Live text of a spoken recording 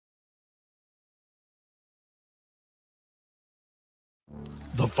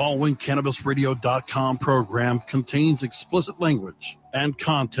The following CannabisRadio.com program contains explicit language and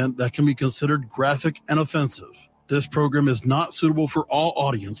content that can be considered graphic and offensive. This program is not suitable for all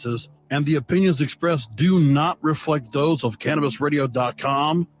audiences, and the opinions expressed do not reflect those of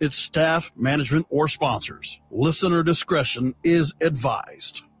CannabisRadio.com, its staff, management, or sponsors. Listener discretion is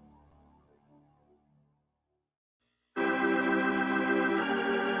advised. And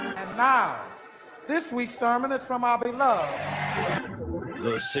now, this week's sermon is from our beloved,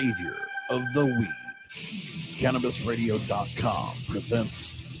 the savior of the weed. CannabisRadio.com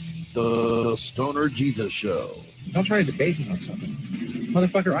presents the Stoner Jesus Show. Don't try to debate me on something.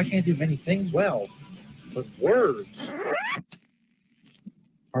 Motherfucker, I can't do many things well, but words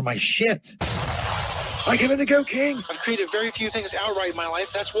are my shit. I give it the go, King. I've created very few things outright in my life.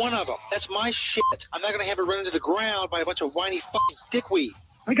 That's one of them. That's my shit. I'm not going to have it run into the ground by a bunch of whiny fucking dickweed.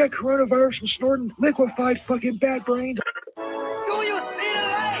 I got coronavirus from snorting liquefied fucking bat brains. Do you see the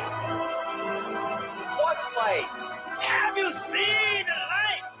light? What light? Have you seen the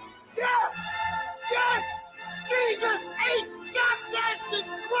light? Yes! Yes! Jesus H. Goddamn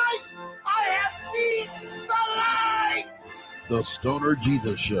Christ! I have seen the light! The Stoner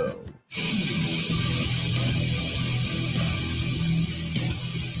Jesus Show.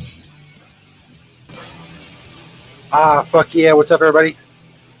 Fuck yeah. What's up, everybody?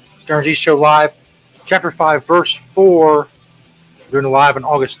 Stoner Jesus Show live. Chapter 5, verse 4. We're doing it live on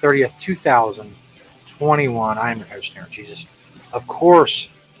August 30th, 2021. I am your host, Stoner Jesus. Of course,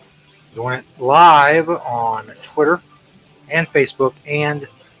 doing it live on Twitter and Facebook and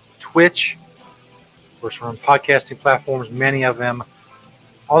Twitch. Of course, we're on podcasting platforms, many of them.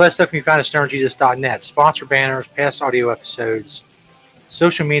 All that stuff can be found at stonerjesus.net. Sponsor banners, past audio episodes,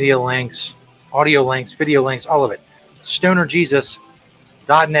 social media links, audio links, video links, all of it.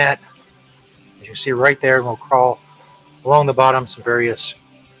 stonerjesus.net. As you can see right there, we'll crawl along the bottom some various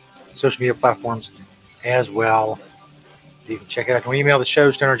social media platforms as well. You can check it out. You can email the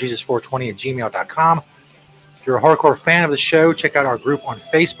show, stonerjesus420@gmail.com. If you're a hardcore fan of the show, check out our group on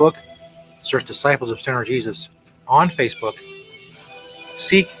Facebook. Search Disciples of Stoner Jesus on Facebook.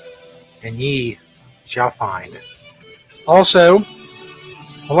 Seek and ye shall find. Also,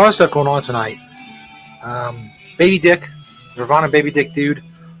 a lot of stuff going on tonight. Baby Dick, Nirvana Baby Dick dude.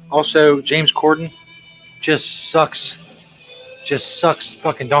 Also, James Corden just sucks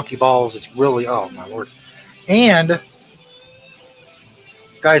fucking donkey balls. It's really, oh my lord. And this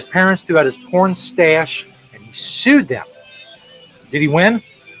guy's parents threw out his porn stash and he sued them. Did he win?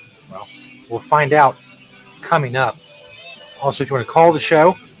 Well, we'll find out coming up. Also, if you want to call the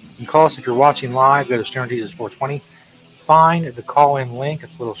show, you can call us if you're watching live. Go to Stoner Jesus 420. Find the call-in link.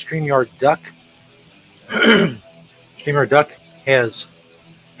 It's a little StreamYard Duck. StreamYard Duck has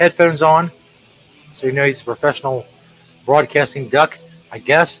headphones on, so you know he's a professional broadcasting duck, I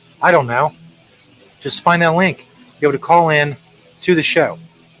guess. I don't know. Just find that link. Be able to call in to the show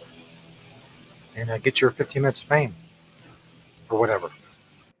and get your 15 minutes of fame or whatever.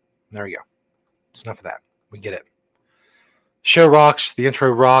 There you go. It's enough of that. We get it. The show rocks. The intro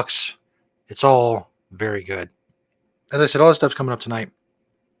rocks. It's all very good. As I said, all this stuff's coming up tonight.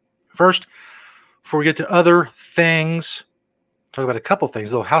 First, before we get to other things, talk about a couple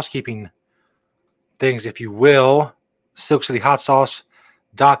things, little housekeeping things, if you will.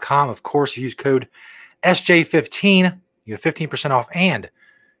 SilkCityHotSauce.com. Of course, if you use code SJ15, you have 15% off and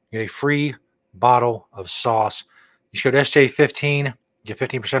you get a free bottle of sauce. Use code SJ15, get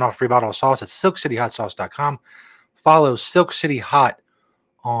 15% off free bottle of sauce at SilkCityHotSauce.com. Follow Silk City Hot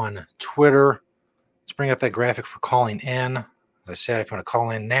on Twitter. Let's bring up that graphic for calling in. As I said, if you want to call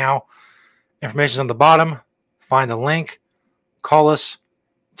in now, information's on the bottom. Find the link. Call us.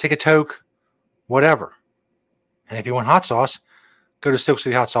 Take a toke. Whatever. And if you want hot sauce, go to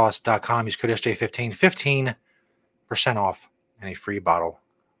SilkCityHotSauce.com. Use code SJ15. 15% off and a free bottle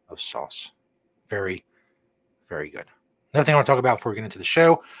of sauce. Very, very good. Another thing I want to talk about before we get into the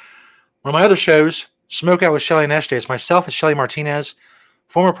show. One of my other shows, Smoke Out with Shelly and SJ. It's myself and Shelly Martinez,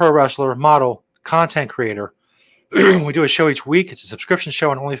 former pro wrestler, model, content creator. We do a show each week. It's a subscription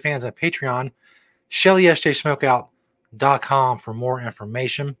show on OnlyFans and Patreon. ShellySJSmokeout.com for more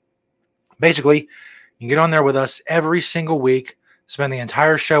information. Basically, you can get on there with us every single week, spend the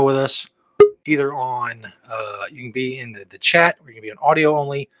entire show with us, either on, you can be in the chat, or you can be on audio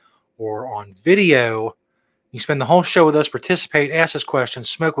only, or on video. You can spend the whole show with us, participate, ask us questions,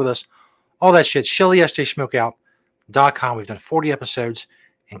 smoke with us, all that shit. ShellySJSmokeout.com. We've done 40 episodes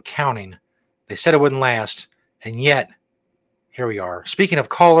and counting. They said it wouldn't last, and yet, here we are. Speaking of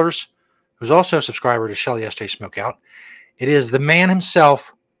callers, who's also a subscriber to Shelly SJ Smokeout, it is the man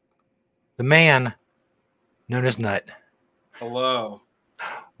himself, the man known as Nut. Hello.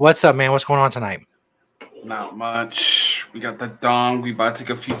 What's up, man? What's going on tonight? Not much. We got the dong. We about to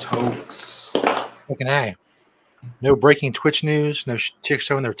take a few tokes. Fucking A. No breaking Twitch news. No chicks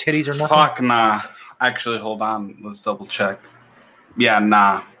showing their titties or nothing. Fuck nah. Actually, hold on. Let's double check. Yeah,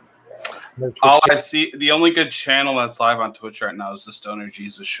 nah. No All I chicks. see, the only good channel that's live on Twitch right now is the Stoner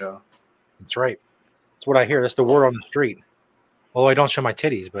Jesus Show. That's right. That's what I hear. That's the word on the street. Although I don't show my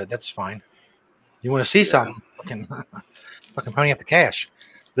titties, but that's fine. You want to see something? Fucking pony up the cash.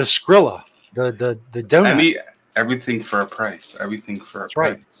 The Skrilla, the donut. Everything for a price. Everything for a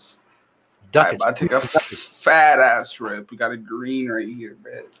right. price. Duckets. I take a fat ass rip. We got a green right here,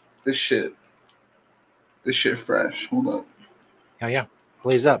 man. This shit fresh. Hold up. Oh yeah,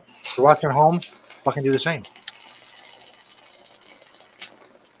 blaze up. If you're watching at home, fucking do the same.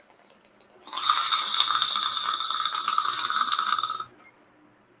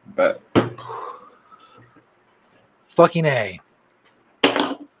 Bet. Fucking A.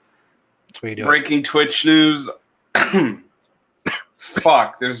 That's what you do. Breaking Twitch news.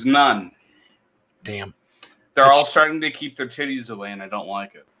 Fuck, there's none. Damn. They're all starting to keep their titties away, and I don't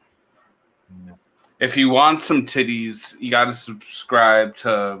like it. Yeah. If you want some titties, you got to subscribe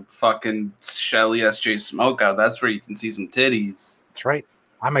to fucking Shelly SJ Smokeout. That's where you can see some titties. That's right.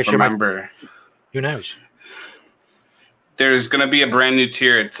 I may share Remember, who knows? there's going to be a brand new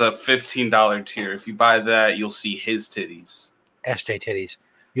tier. It's a $15 tier. If you buy that, you'll see his titties. SJ titties.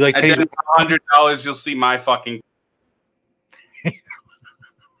 You like And titties? then $100, you'll see my fucking.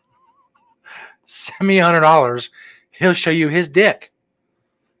 Send me $100. He'll show you his dick.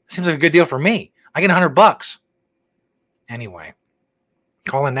 Seems like a good deal for me. I get $100. Anyway,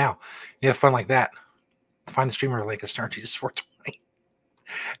 call in now. You have fun like that. Find the streamer like a Stern Jesus 420.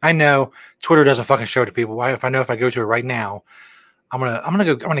 I know Twitter doesn't fucking show it to people. If I go to it right now, I'm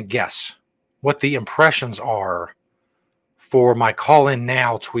gonna guess what the impressions are for my call in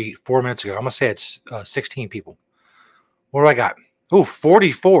now tweet 4 minutes ago. I'm gonna say it's 16 people. What do I got? Oh,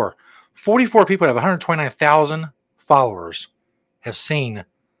 44. 44 people that have 129,000 followers have seen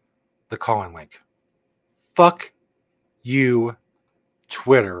the call-in link. Fuck you,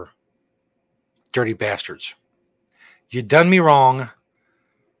 Twitter, dirty bastards. You done me wrong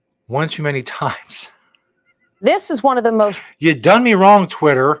one too many times. This is one of the most... You done me wrong,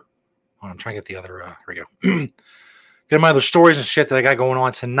 Twitter. Oh, I'm trying to get the other... here we go. Get my other stories and shit that I got going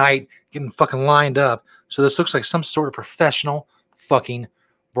on tonight. Getting fucking lined up. So this looks like some sort of professional fucking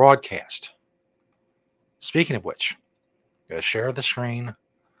broadcast. Speaking of which, I'm going to share the screen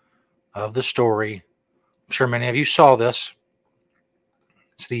of the story. I'm sure many of you saw this.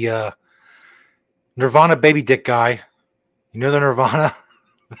 It's the Nirvana baby dick guy. You know the Nirvana?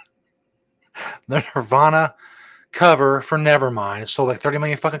 The Nirvana cover for Nevermind. It sold like 30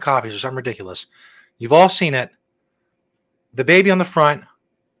 million fucking copies or something ridiculous. You've all seen it. The baby on the front,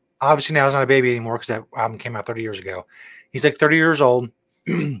 obviously now he's not a baby anymore because that album came out 30 years ago. He's like 30 years old.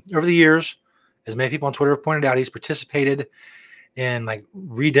 Over the years, as many people on Twitter have pointed out, he's participated in like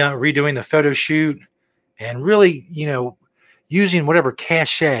redoing the photo shoot and really, using whatever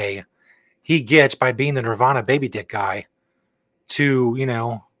cachet he gets by being the Nirvana baby dick guy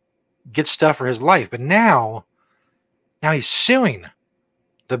to, get stuff for his life. But now he's suing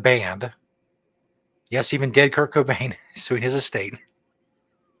the band. Yes, even dead Kurt Cobain is suing his estate.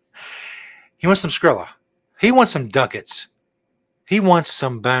 He wants some Skrilla. He wants some ducats. He wants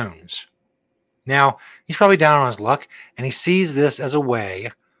some bones. Now, he's probably down on his luck, and he sees this as a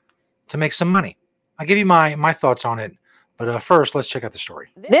way to make some money. I'll give you my thoughts on it, but first, let's check out the story.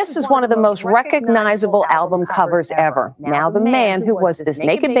 This is one of the most recognizable album covers ever. Now, the man who was this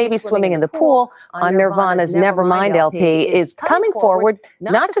naked baby swimming in the pool on Nirvana's Nevermind LP is coming forward,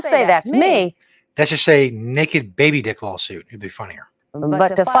 not to say that's me, Let's just say naked baby dick lawsuit. It'd be funnier.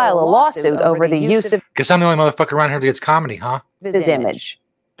 but to file a lawsuit over the use of Because I'm the only motherfucker around here that gets comedy, huh? his image.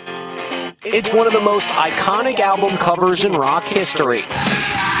 It's one of the most iconic album covers in rock history.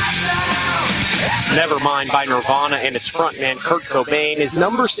 Nevermind by Nirvana and its frontman Kurt Cobain is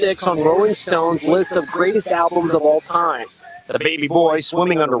number 6 on Rolling Stone's list of greatest albums of all time. The baby boy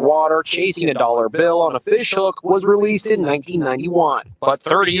swimming underwater, chasing a dollar bill on a fish hook was released in 1991. But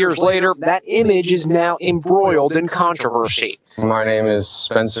 30 years later, that image is now embroiled in controversy. My name is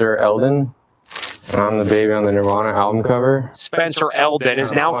Spencer Eldon. I'm the baby on the Nirvana album cover. Spencer Eldon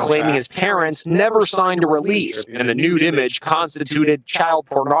is now claiming his parents never signed a release, and the nude image constituted child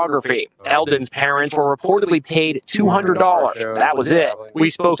pornography. Eldon's parents were reportedly paid $200. That was it. We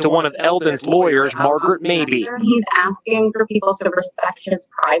spoke to one of Eldon's lawyers, Margaret Mabey. He's asking for people to respect his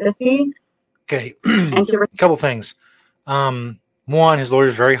privacy. Okay, And to a couple things. One, his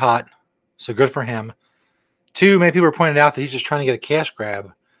lawyer's very hot, so good for him. Two, many people are pointing out that he's just trying to get a cash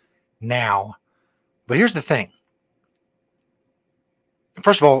grab now. But here's the thing.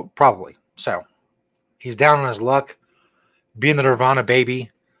 First of all, probably. So, he's down on his luck. Being the Nirvana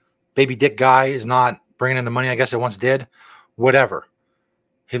baby dick guy is not bringing in the money I guess it once did. Whatever.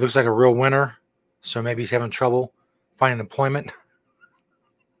 He looks like a real winner. So maybe he's having trouble finding employment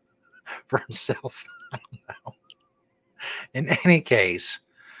for himself. I don't know. In any case,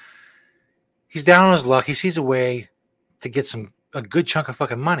 he's down on his luck. He sees a way to get a good chunk of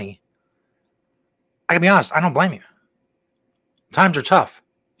fucking money. I can be honest, I don't blame you. Times are tough.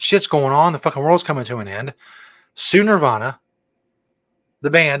 Shit's going on. The fucking world's coming to an end. Sue Nirvana, the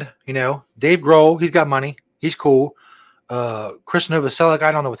band, Dave Grohl, he's got money. He's cool. Chris Novoselic,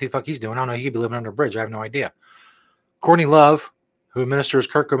 I don't know what the fuck he's doing. I don't know. He could be living under a bridge. I have no idea. Courtney Love, who administers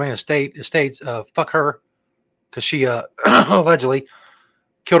Kurt Cobain estates, fuck her, because she allegedly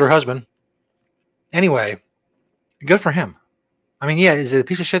killed her husband. Anyway, good for him. I mean, yeah, is it a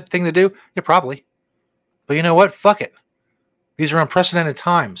piece of shit thing to do? Yeah, probably. But you know what? Fuck it. These are unprecedented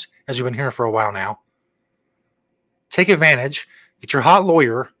times, as you've been hearing for a while now. Take advantage. Get your hot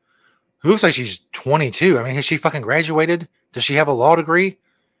lawyer, who looks like she's 22. I mean, has she fucking graduated? Does she have a law degree?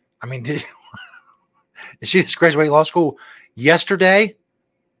 I mean, did she just graduate law school yesterday?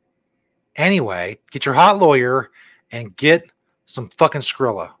 Anyway, get your hot lawyer and get some fucking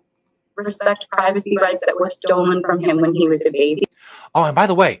Skrilla. Respect privacy rights that were stolen from him when he was a baby. Oh, and by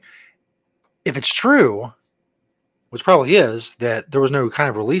the way, if it's true, which probably is, that there was no kind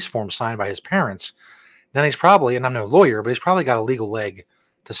of release form signed by his parents, then he's probably, and I'm no lawyer, but he's probably got a legal leg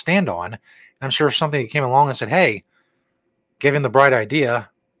to stand on. And I'm sure if something came along and said, hey, gave him the bright idea,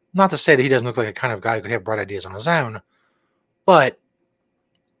 not to say that he doesn't look like a kind of guy who could have bright ideas on his own, but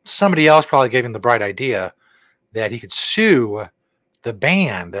somebody else probably gave him the bright idea that he could sue the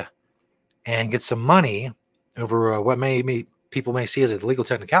band and get some money over what people may see as a legal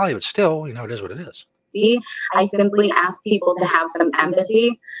technicality, but still, it is what it is. I simply ask people to have some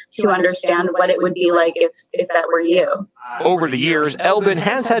empathy to understand what it would be like if that were you. Over the years, Eldon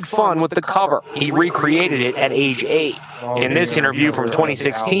has had fun with the cover. He recreated it at age 8. In this interview from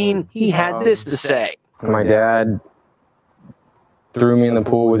 2016, he had this to say. My dad threw me in the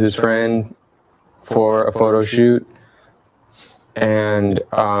pool with his friend for a photo shoot, and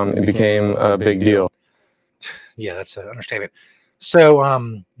it became a big deal. Yeah, that's an understatement.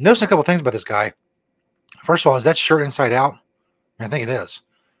 So, notice a couple things about this guy. First of all, is that shirt inside out? I think it is.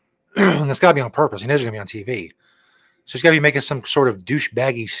 And it's got to be on purpose. He knows he's going to be on TV. So he's got to be making some sort of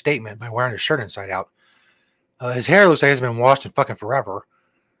douchebaggy statement by wearing his shirt inside out. His hair looks like it's been washed in fucking forever.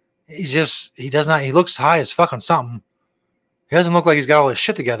 He looks high as fuck on something. He doesn't look like he's got all his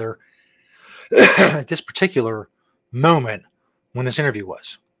shit together at this particular moment when this interview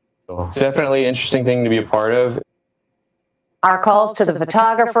was. It's definitely an interesting thing to be a part of. Our calls to the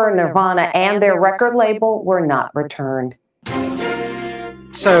photographer, Nirvana, and their record label were not returned.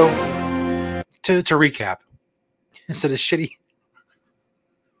 So, to recap, is it a shitty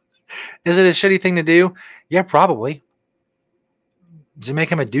thing to do? Yeah, probably. Does it make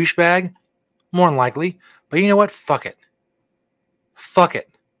him a douchebag? More than likely. But you know what? Fuck it. Fuck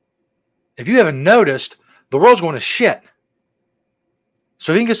it. If you haven't noticed, the world's going to shit.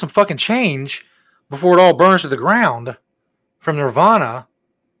 So if you can get some fucking change before it all burns to the ground from Nirvana,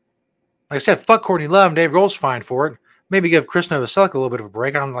 like I said, fuck Courtney Love and Dave Grohl's fine for it. Maybe give Chris Novoselic a little bit of a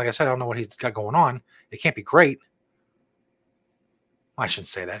break. Like I said, I don't know what he's got going on. It can't be great. I shouldn't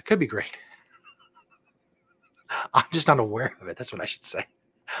say that. It could be great. I'm just not aware of it. That's what I should say.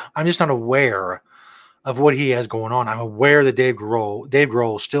 I'm just not aware of what he has going on. I'm aware that Dave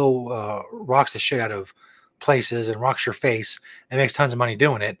Grohl still rocks the shit out of places and rocks your face and makes tons of money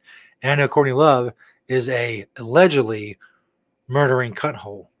doing it. And I know Courtney Love is a allegedly murdering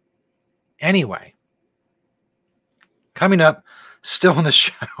cutthole. Anyway, coming up, still on the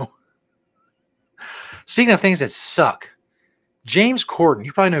show. Speaking of things that suck, James Corden.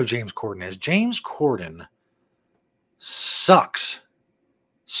 You probably know who James Corden is. James Corden sucks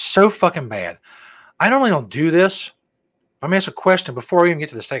so fucking bad. I normally don't do this. I'm going to ask a question before we even get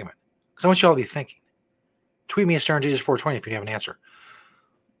to the segment, because I want you all to be thinking. Tweet me at SternJesus420 if you have an answer.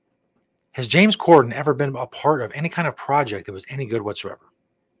 Has James Corden ever been a part of any kind of project that was any good whatsoever?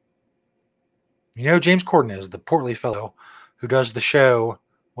 You know who James Corden is, the portly fellow who does the show.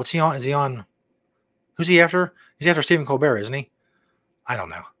 What's he on? Is he on? Who's he after? He's after Stephen Colbert, isn't he? I don't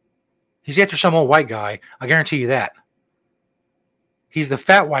know. He's after some old white guy. I guarantee you that. He's the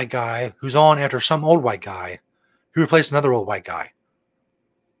fat white guy who's on after some old white guy who replaced another old white guy.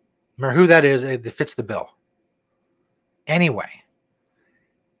 Remember who that is? It fits the bill. Anyway,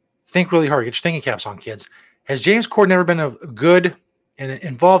 think really hard. Get your thinking caps on, kids. Has James Corden ever been a good and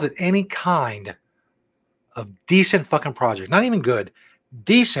involved in any kind of decent fucking project, not even good,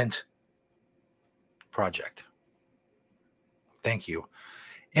 decent project, thank you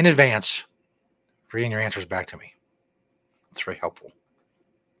in advance for getting your answers back to me. It's very helpful.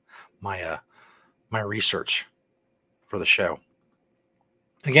 My research for the show.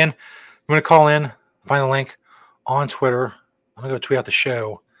 Again, I'm going to call in, find the link on Twitter. I'm going to go tweet out the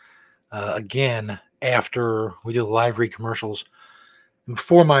show again after we do the live read commercials. And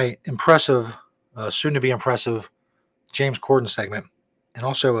before my impressive, soon to be impressive James Corden segment. And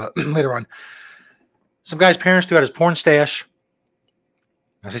also later on, some guy's parents threw out his porn stash.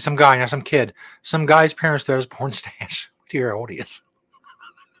 I say some guy, not some kid. Some guy's parents threw out his porn stash. What do you hear how old he is?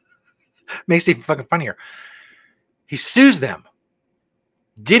 Makes it even fucking funnier. He sues them.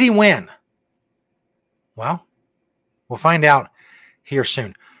 Did he win? Well, we'll find out here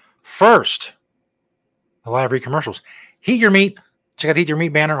soon. First, the live read commercials. Heat Your Meat. Check out the Heat Your Meat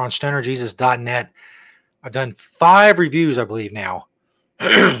banner on stonerjesus.net. I've done 5 reviews, I believe, now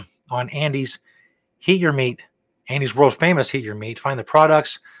on Andy's Heat Your Meat, Andy's world famous Heat Your Meat. Find the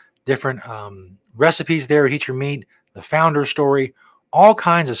products, different recipes there at Heat Your Meat, the founder story, all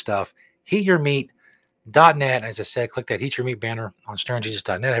kinds of stuff. HeatYourMeat.net. As I said, click that Heat Your Meat banner on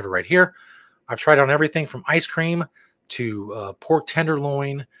stonerjesus.net. I have it right here. I've tried on everything from ice cream to pork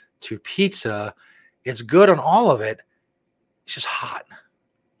tenderloin to pizza. It's good on all of it. It's just hot.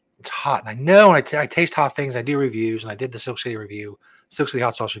 It's hot. And I know I taste hot things. I do reviews, and I did the Silk City review, Silk City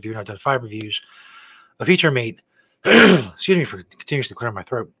hot sauce review, and I've done 5 reviews of Heat Your Meat. Excuse me for continuously clearing my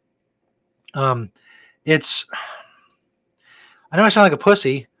throat. It's, I know I sound like a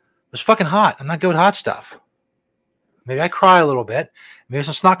pussy. It's fucking hot. I'm not good with hot stuff. Maybe I cry a little bit. Maybe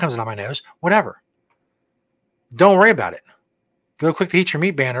some snot comes out of my nose. Whatever. Don't worry about it. Go click the Heat Your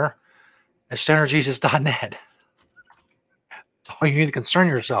Meat banner at stonerjesus.net. That's all you need to concern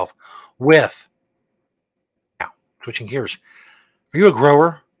yourself with. Now, switching gears. Are you a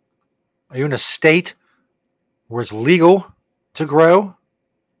grower? Are you in a state where it's legal to grow?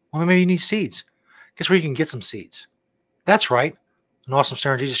 Well, maybe you need seeds. Guess where you can get some seeds? That's right. An awesome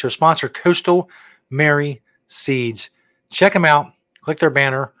Stoner Jesus Show sponsor, Coastal Mary Seeds. Check them out. Click their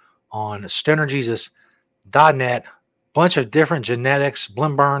banner on stonerjesus.net. Bunch of different genetics,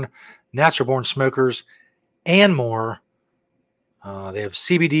 Blimburn, natural born smokers, and more. They have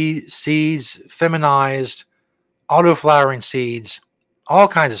CBD seeds, feminized, auto-flowering seeds, all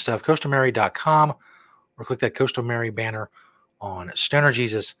kinds of stuff. CoastalMary.com, or click that Coastal Mary banner on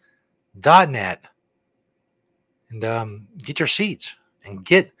stonerjesus.net. And get your seeds and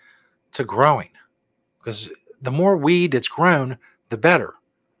get to growing. Because the more weed that's grown, the better.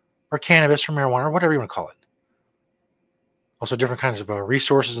 Or cannabis or marijuana or whatever you want to call it. Also different kinds of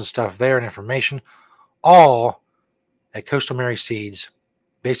resources and stuff there and information. All at Coastal Mary Seeds,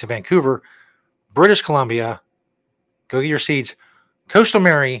 based in Vancouver, British Columbia. Go get your seeds. Coastal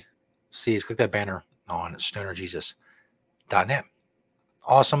Mary Seeds. Click that banner on stonerjesus.net.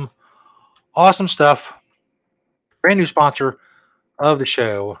 Awesome. Awesome stuff. Brand new sponsor of the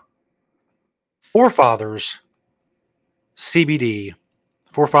show, Forefathers CBD,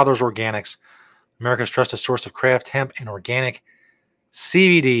 Forefathers Organics, America's trusted source of craft hemp and organic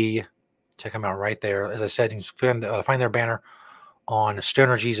CBD. Check them out right there. As I said, you can find their banner on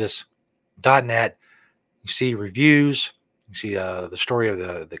stonerjesus.net. You see reviews, you see the story of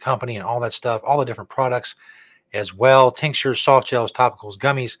the company and all that stuff, all the different products as well, tinctures, soft gels, topicals,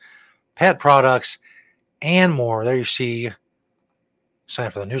 gummies, pet products, and more. There you see, sign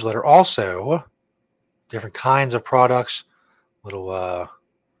up for the newsletter. Also, different kinds of products, little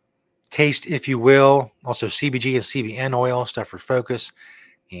taste, if you will. Also, CBG and CBN oil, stuff for focus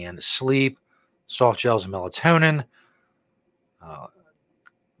and sleep, soft gels and melatonin,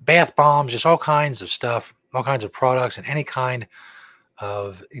 bath bombs, just all kinds of stuff, all kinds of products, and any kind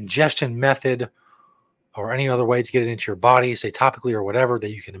of ingestion method or any other way to get it into your body, say topically or whatever that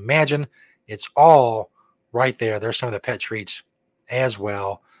you can imagine. It's all right there. There's some of the pet treats as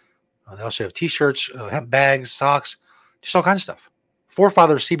well. They also have t-shirts, hemp bags, socks, just all kinds of stuff.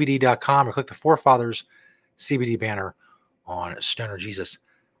 ForefathersCBD.com, or click the Forefathers CBD banner on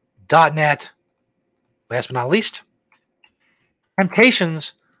stonerjesus.net. Last but not least,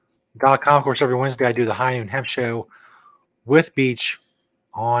 Temptations.com. Of course, every Wednesday I do the High Noon Hemp Show with Beach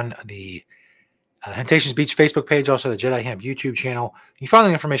on the Temptations Beach Facebook page, also the Jedi Hemp YouTube channel. You find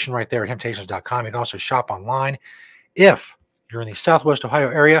the information right there at Temptations.com. You can also shop online. If you're in the Southwest Ohio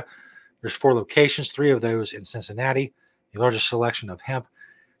area, there's 4 locations, 3 of those in Cincinnati, the largest selection of hemp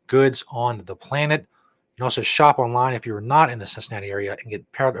goods on the planet. You can also shop online if you're not in the Cincinnati area and get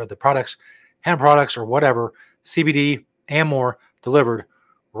the products, hemp products or whatever, CBD and more, delivered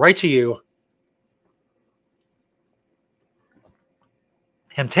right to you.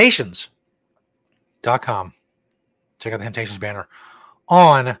 Temptations.com. Check out the Temptations banner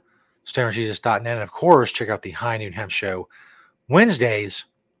on stonerjesus.net. And of course, check out the High Noon Hemp Show Wednesdays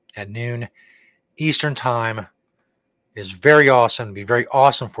at noon Eastern Time. Is very awesome. It'd be very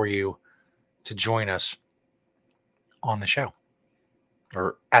awesome for you to join us on the show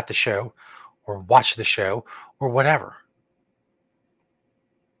or at the show or watch the show or whatever.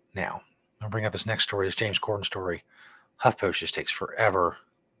 Now, I'm going to bring up this next story, this James Corden story. HuffPost just takes forever.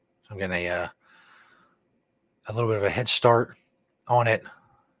 So I'm getting a little bit of a head start on it.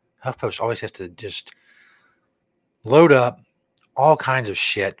 HuffPost always has to just load up all kinds of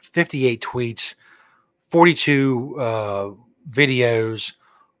shit. 58 tweets, 42 videos,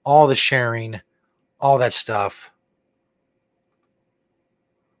 all the sharing, all that stuff.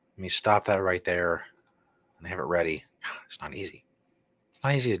 Let me stop that right there and have it ready. It's not easy. It's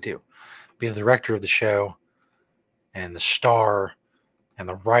not easy to do. Be the director of the show and the star and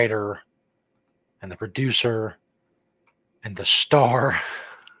the writer and the producer and the star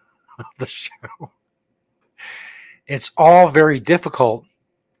of the show. It's all very difficult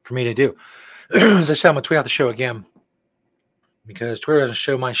for me to do. As I said, I'm going to tweet out the show again because Twitter doesn't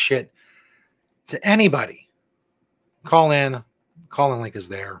show my shit to anybody. Call in link is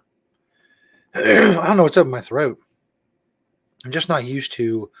there. I don't know what's up in my throat. I'm just not used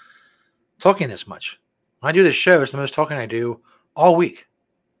to talking this much. When I do this show, it's the most talking I do all week.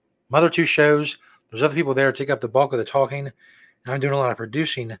 My other two shows, there's other people there to take up the bulk of the talking, and I'm doing a lot of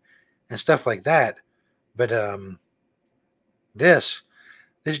producing and stuff like that. But this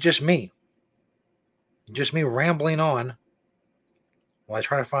is just me. Just me rambling on while I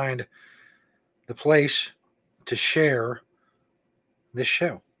try to find the place to share this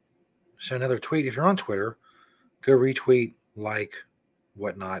show. So another tweet. If you're on Twitter, go retweet, like,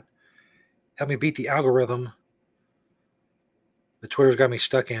 whatnot. Help me beat the algorithm that Twitter's got me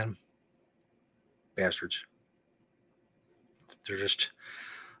stuck in. Bastards. They're just,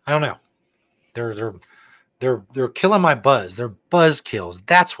 I don't know. They're killing my buzz. They're buzz kills.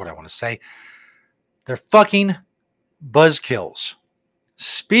 That's what I want to say. They're fucking buzz kills.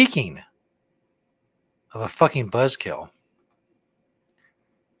 Speaking of a fucking buzzkill,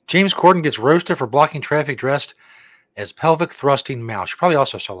 James Corden gets roasted for blocking traffic dressed as pelvic thrusting mouse. You probably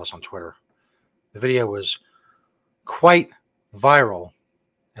also saw this on Twitter. The video was quite viral,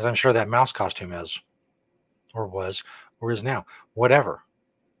 as I'm sure that mouse costume is, or was, or is now, whatever.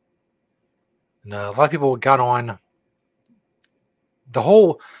 And a lot of people got on the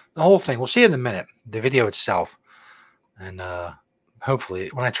whole thing. We'll see in a minute, the video itself. And hopefully,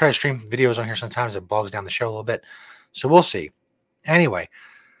 when I try to stream videos on here, sometimes it bogs down the show a little bit. So we'll see. Anyway,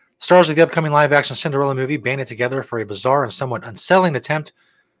 stars of the upcoming live-action Cinderella movie banded together for a bizarre and somewhat unsettling attempt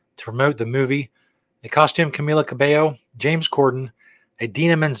to promote the movie. A costumed Camila Cabello, James Corden,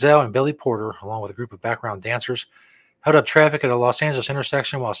 Idina Menzel, and Billy Porter, along with a group of background dancers, held up traffic at a Los Angeles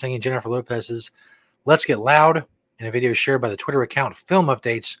intersection while singing Jennifer Lopez's Let's Get Loud in a video shared by the Twitter account Film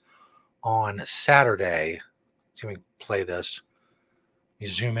Updates on Saturday. Let's see if we can play this. You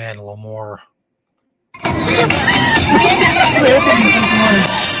zoom in a little more.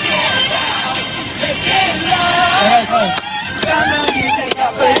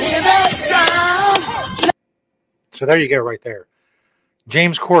 So there you go right there.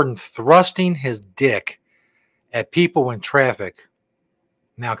 James Corden thrusting his dick at people in traffic.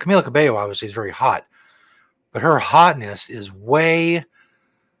 Now, Camila Cabello obviously is very hot, but her hotness is way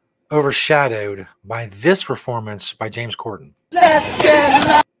overshadowed by this performance by James Corden. Let's get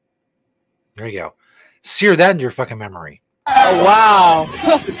loud. There you go. Sear that into your fucking memory. Oh, wow.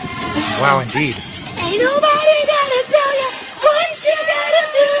 Wow, indeed. Ain't nobody gotta tell you what you gotta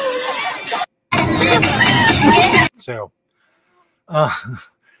do. So,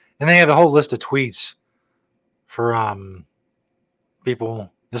 and they have a whole list of tweets for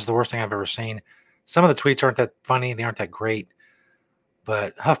people. This is the worst thing I've ever seen. Some of the tweets aren't that funny. They aren't that great.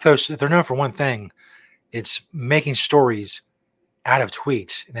 But HuffPost, they're known for one thing. It's making stories out of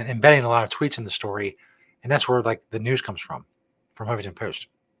tweets and then embedding a lot of tweets in the story. And that's where like the news comes from Huffington Post.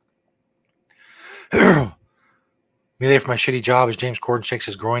 Me there for my shitty job as James Corden shakes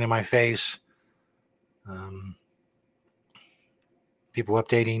his groin in my face. People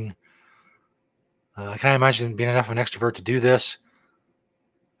updating. I can't imagine being enough of an extrovert to do this.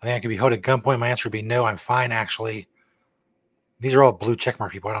 I think I could be held at gunpoint. My answer would be no, I'm fine, actually. These are all blue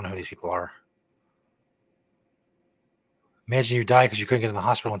checkmark people. I don't know who these people are. Imagine you die because you couldn't get in the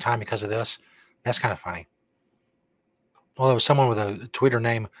hospital in time because of this. That's kind of funny. Although someone with a Twitter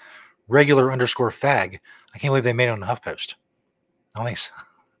name, regular_fag, I can't believe they made it on the HuffPost. I don't think so.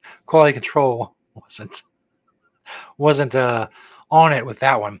 Quality control wasn't on it with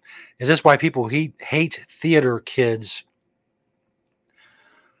that one. Is this why people hate theater kids?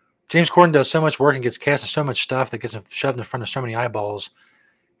 James Corden does so much work and gets cast in so much stuff that gets him shoved in front of so many eyeballs,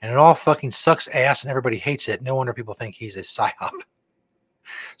 and it all fucking sucks ass and everybody hates it. No wonder people think he's a psyop.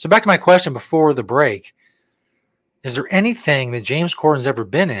 So back to my question before the break. Is there anything that James Corden's ever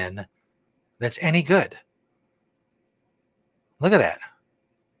been in that's any good? Look at that.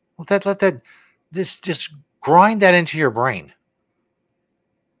 Let that just grind that into your brain.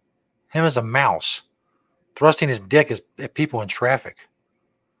 Him as a mouse, thrusting his dick at people in traffic.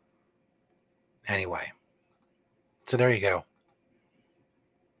 Anyway, so there you go.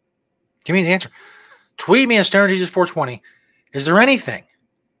 Give me an answer. Tweet me at StonerJesus420. Is there anything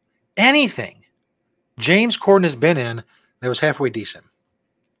James Corden has been in that was halfway decent?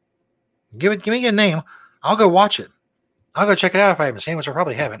 Give me a name. I'll go watch it. I'll go check it out if I haven't seen it, which I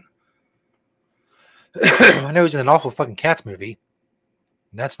probably haven't. I know he's in an awful fucking Cats movie.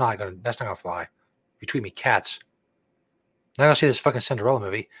 That's not gonna fly. If you tweet me Cats, I'm not gonna see this fucking Cinderella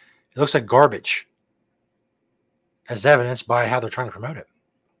movie. It looks like garbage, as evidenced by how they're trying to promote it.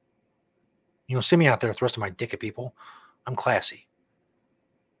 You don't see me out there thrusting my dick at people. I'm classy.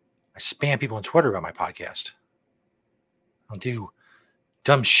 I spam people on Twitter about my podcast. I don't do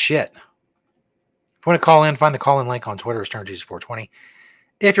dumb shit. If you want to call in, find the call-in link on Twitter, StonerJesus420.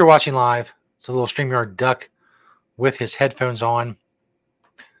 If you're watching live, it's a little StreamYard duck with his headphones on.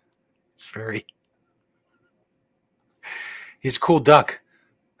 He's a cool duck.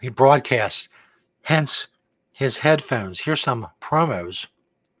 He broadcasts, hence his headphones. Here's some promos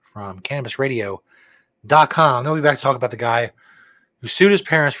from CannabisRadio.com. Then we'll be back to talk about the guy who sued his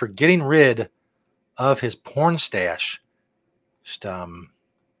parents for getting rid of his porn stash. Just,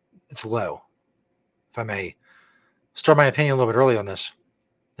 it's low. If I may start my opinion a little bit early on this,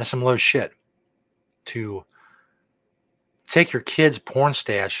 that's some low shit. To take your kid's porn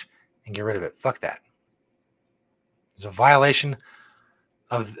stash and get rid of it. Fuck that. It's a violation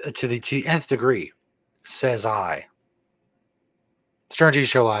to the nth degree, says I. Stoner Jesus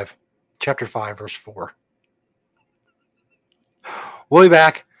Show Live, Chapter 5, Verse 4. We'll be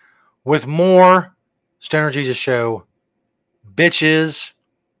back with more Stoner Jesus Show bitches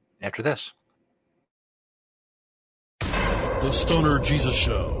after this. The Stoner Jesus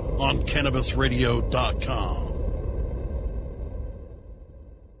Show on CannabisRadio.com.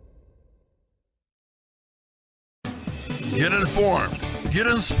 Get informed, get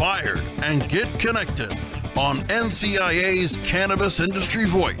inspired, and get connected on NCIA's Cannabis Industry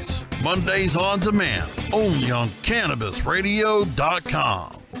Voice. Mondays on demand, only on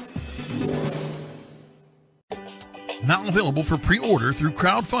CannabisRadio.com. Now available for pre-order through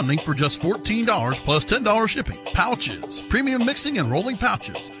crowdfunding for just $14 plus $10 shipping. Pouches, premium mixing and rolling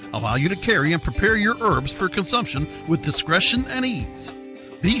pouches, allow you to carry and prepare your herbs for consumption with discretion and ease.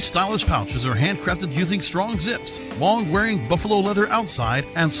 These stylish pouches are handcrafted using strong zips, long-wearing buffalo leather outside,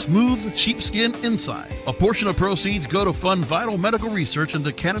 and smooth sheepskin inside. A portion of proceeds go to fund vital medical research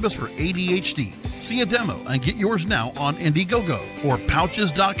into cannabis for ADHD. See a demo and get yours now on Indiegogo or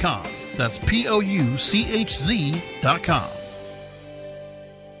Pouches.com. That's POUCHZ.com.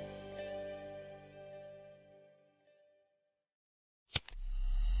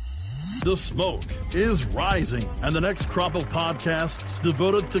 The smoke is rising, and the next crop of podcasts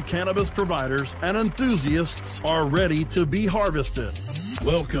devoted to cannabis providers and enthusiasts are ready to be harvested.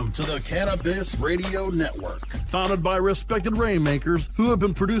 Welcome to the Cannabis Radio Network, founded by respected rainmakers who have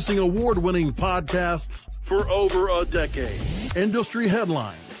been producing award-winning podcasts for over a decade. Industry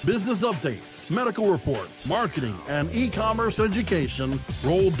headlines, business updates, medical reports, marketing, and e-commerce education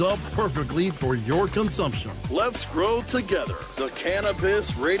rolled up perfectly for your consumption. Let's grow together. The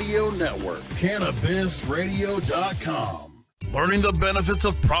Cannabis Radio Network. CannabisRadio.com. Learning the benefits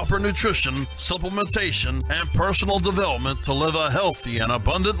of proper nutrition, supplementation, and personal development to live a healthy and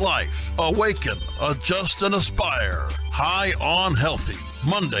abundant life. Awaken, adjust, and aspire. High on Healthy.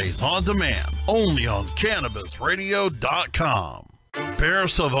 Mondays on demand. Only on CannabisRadio.com. Bear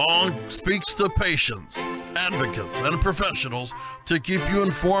Savong speaks to patients, advocates, and professionals to keep you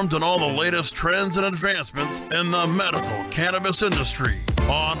informed on all the latest trends and advancements in the medical cannabis industry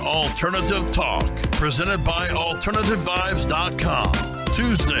on Alternative Talk, presented by AlternativeVibes.com.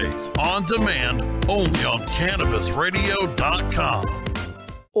 Tuesdays on demand, only on CannabisRadio.com.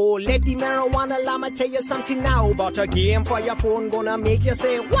 Oh, let the marijuana llama tell you something now about a game for your phone gonna make you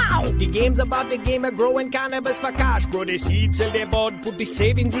say, wow! The game's about the game of growing cannabis for cash. Grow the seeds, sell the bud, put the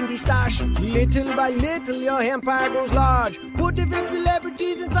savings in the stash. Little by little, your empire grows large. Put the big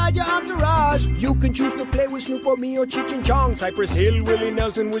celebrities inside your entourage. You can choose to play with Snoop or me or Cheech and Chong. Cypress Hill, Willie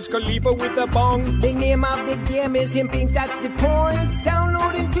Nelson, Wiz Khalifa with a bong. The name of the game is Hemp Inc., that's the point.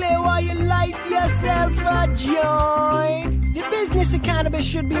 Download and play while you light yourself a joint. The business of cannabis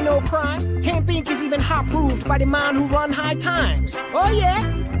should be no crime. Hemp Inc. is even hot-proofed by the man who run High Times. Oh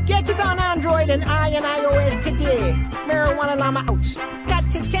yeah? Get it on Android and iOS today. Marijuana llama out.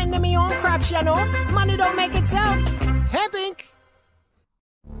 Got to tend to me own crops, you know. Money don't make itself. Hemp Inc.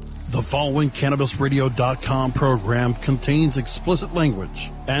 The following CannabisRadio.com program contains explicit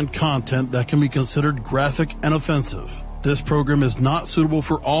language and content that can be considered graphic and offensive. This program is not suitable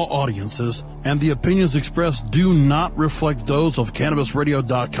for all audiences, and the opinions expressed do not reflect those of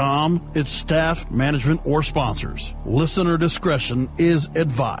CannabisRadio.com, its staff, management, or sponsors. Listener discretion is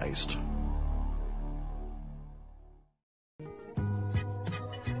advised.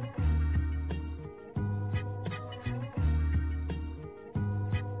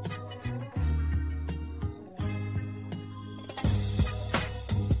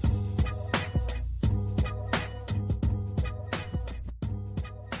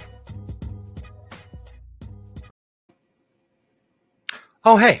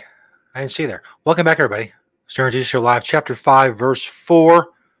 Oh, hey, I didn't see you there. Welcome back, everybody. Stoner Jesus Show Live, Chapter 5, Verse 4.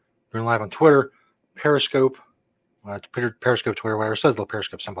 We're live on Twitter, Periscope, Periscope, Twitter, whatever. It says little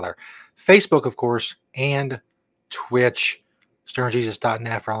Periscope symbol there. Facebook, of course, and Twitch.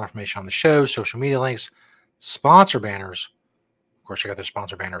 StonerJesus.net for all information on the show, social media links, sponsor banners. Of course, check out their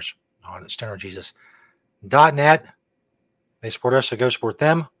sponsor banners on StonerJesus.net. They support us, so go support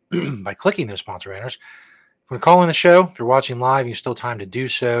them by clicking those sponsor banners. When calling the show, if you're watching live, you still have time to do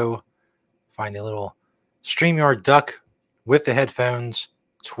so. Find the little StreamYard duck with the headphones.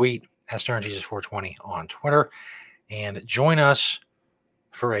 Tweet at StonerJesus420 on Twitter. And join us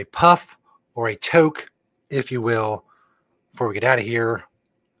for a puff or a toke, if you will, before we get out of here.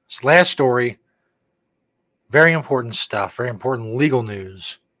 This last story, very important stuff, very important legal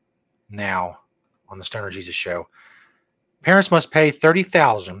news now on the Stoner Jesus Show. Parents must pay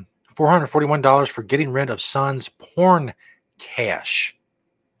 $30,441 for getting rid of son's porn cache.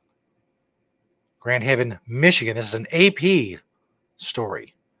 Grand Haven, Michigan. This is an AP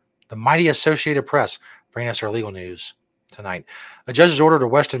story. The mighty Associated Press bringing us our legal news tonight. A judge has ordered a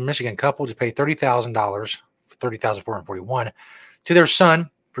Western Michigan couple to pay $30,441 to their son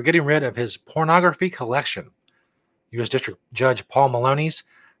for getting rid of his pornography collection. U.S. District Judge Paul Maloney's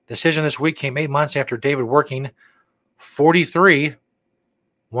decision this week came 8 months after David Working, 43,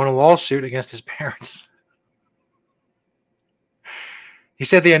 won a lawsuit against his parents. He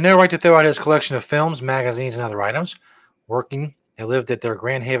said they had no right to throw out his collection of films, magazines, and other items. Working, they lived at their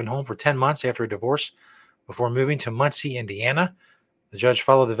Grand Haven home for 10 months after a divorce before moving to Muncie, Indiana. The judge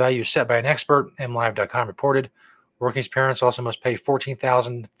followed the value set by an expert, MLive.com reported. Working's parents also must pay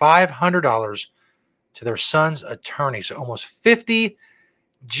 $14,500 to their son's attorney, so almost 50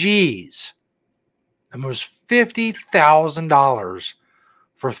 G's. Almost $50,000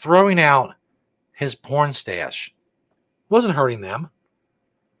 for throwing out his porn stash. Wasn't hurting them.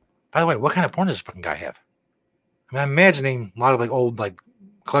 By the way, what kind of porn does this fucking guy have? I mean, I'm imagining a lot of like old like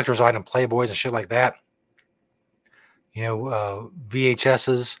collector's item Playboys and shit like that. You know,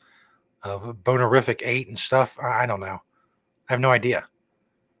 VHSs of Bonerific 8 and stuff. I don't know. I have no idea.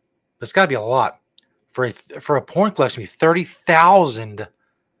 But it's got to be a lot. For a porn collection to be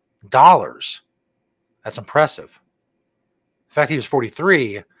 $30,000. That's impressive. The fact he was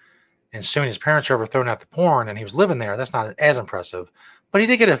 43 and soon his parents are overthrown out the porn and he was living there, that's not as impressive. But he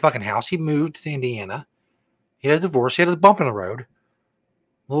did get a fucking house. He moved to Indiana. He had a divorce. He had a bump in the road.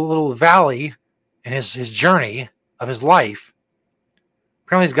 A little valley in his journey of his life.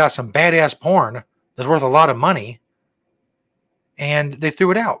 Apparently he's got some badass porn that's worth a lot of money. And they threw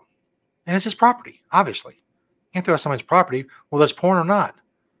it out. And it's his property, obviously. You can't throw out someone's property, whether it's porn or not.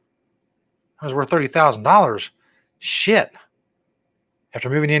 It was worth $30,000. Shit. After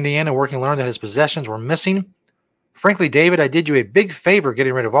moving to Indiana, Working learned that his possessions were missing. Frankly, David, I did you a big favor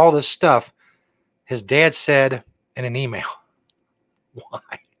getting rid of all this stuff, his dad said in an email.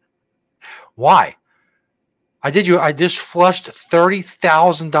 Why? I just flushed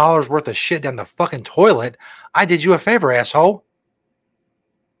 $30,000 worth of shit down the fucking toilet. I did you a favor, asshole.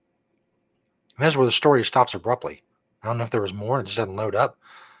 And that's where the story stops abruptly. I don't know if there was more. It just doesn't load up.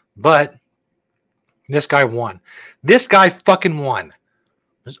 But this guy won. This guy fucking won.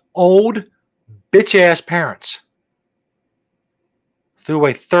 His old bitch-ass parents threw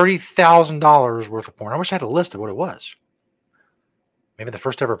away $30,000 worth of porn. I wish I had a list of what it was. Maybe the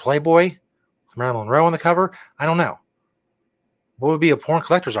first ever Playboy with Marilyn Monroe on the cover. I don't know. What would be a porn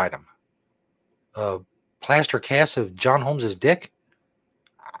collector's item? A plaster cast of John Holmes's dick?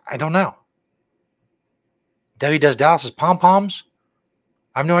 I don't know. Debbie Does Dallas's pom-poms?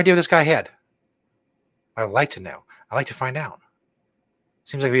 I have no idea what this guy had. I would like to know. I'd like to find out.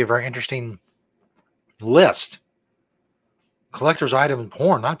 Seems like it'd be a very interesting list. Collector's item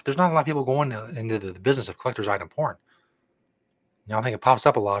porn. There's not a lot of people going into the business of collector's item porn. You know, I think it pops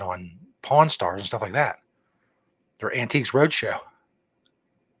up a lot on Pawn Stars and stuff like that. Or Antiques Roadshow.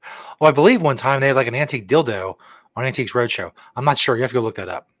 Well, I believe one time they had like an antique dildo on Antiques Roadshow. I'm not sure. You have to go look that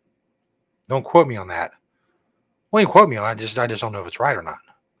up. Don't quote me on that. Well, you quote me on it. I just don't know if it's right or not.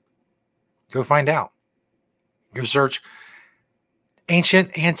 Go find out. Go search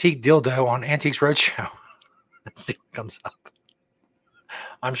ancient antique dildo on Antiques Roadshow. Let's see what comes up.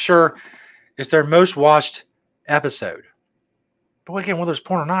 I'm sure it's their most watched episode. But again, whether it's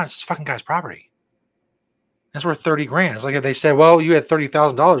porn or not, it's this fucking guy's property. That's worth $30,000. It's like if they said, well, you had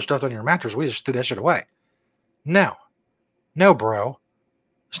 $30,000 stuffed on your mattress. We just threw that shit away. No. No, bro.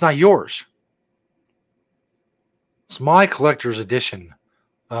 It's not yours. It's my collector's edition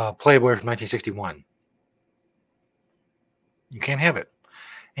Playboy from 1961. You can't have it.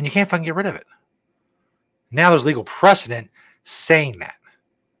 And you can't fucking get rid of it. Now there's legal precedent saying that.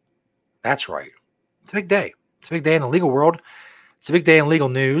 That's right. It's a big day. It's a big day in the legal world. It's a big day in legal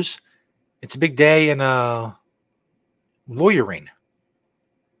news. It's a big day in lawyering.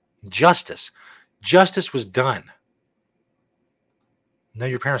 Justice. Justice was done. No,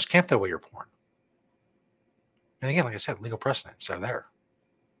 your parents can't throw away your porn. And again, like I said, legal precedent. So there.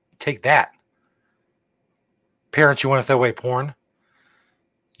 Take that. Parents, you want to throw away porn?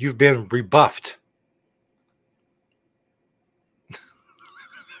 You've been rebuffed.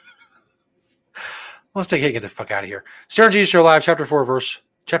 Let's get the fuck out of here. Stern Jesus Show Live, chapter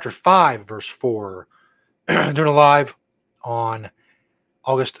 5, verse 4. Doing a live on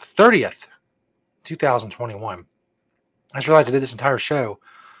August 30th, 2021. I just realized I did this entire show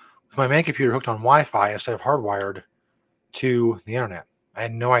with my main computer hooked on Wi-Fi instead of hardwired to the internet. I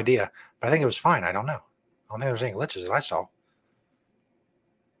had no idea, but I think it was fine. I don't know. I don't think there was any glitches that I saw.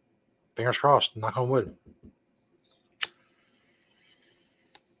 Fingers crossed. Knock on wood.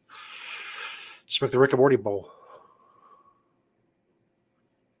 Smoke the Rick and Morty bowl.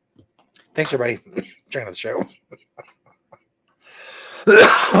 Thanks, everybody. Checking out the show.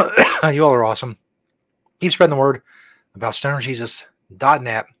 You all are awesome. Keep spreading the word about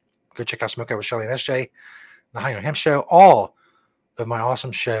stonerjesus.net. Go check out Smoke Out with Shelly and SJ, the High on Hemp Show, all of my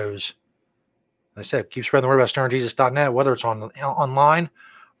awesome shows. Like I said, keep spreading the word about stonerjesus.net, whether it's online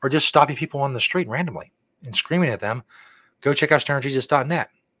or just stopping people on the street randomly and screaming at them. Go check out stonerjesus.net.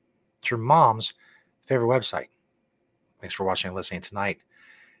 It's your mom's favorite website. Thanks for watching and listening tonight.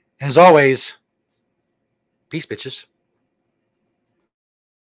 And as always, peace, bitches.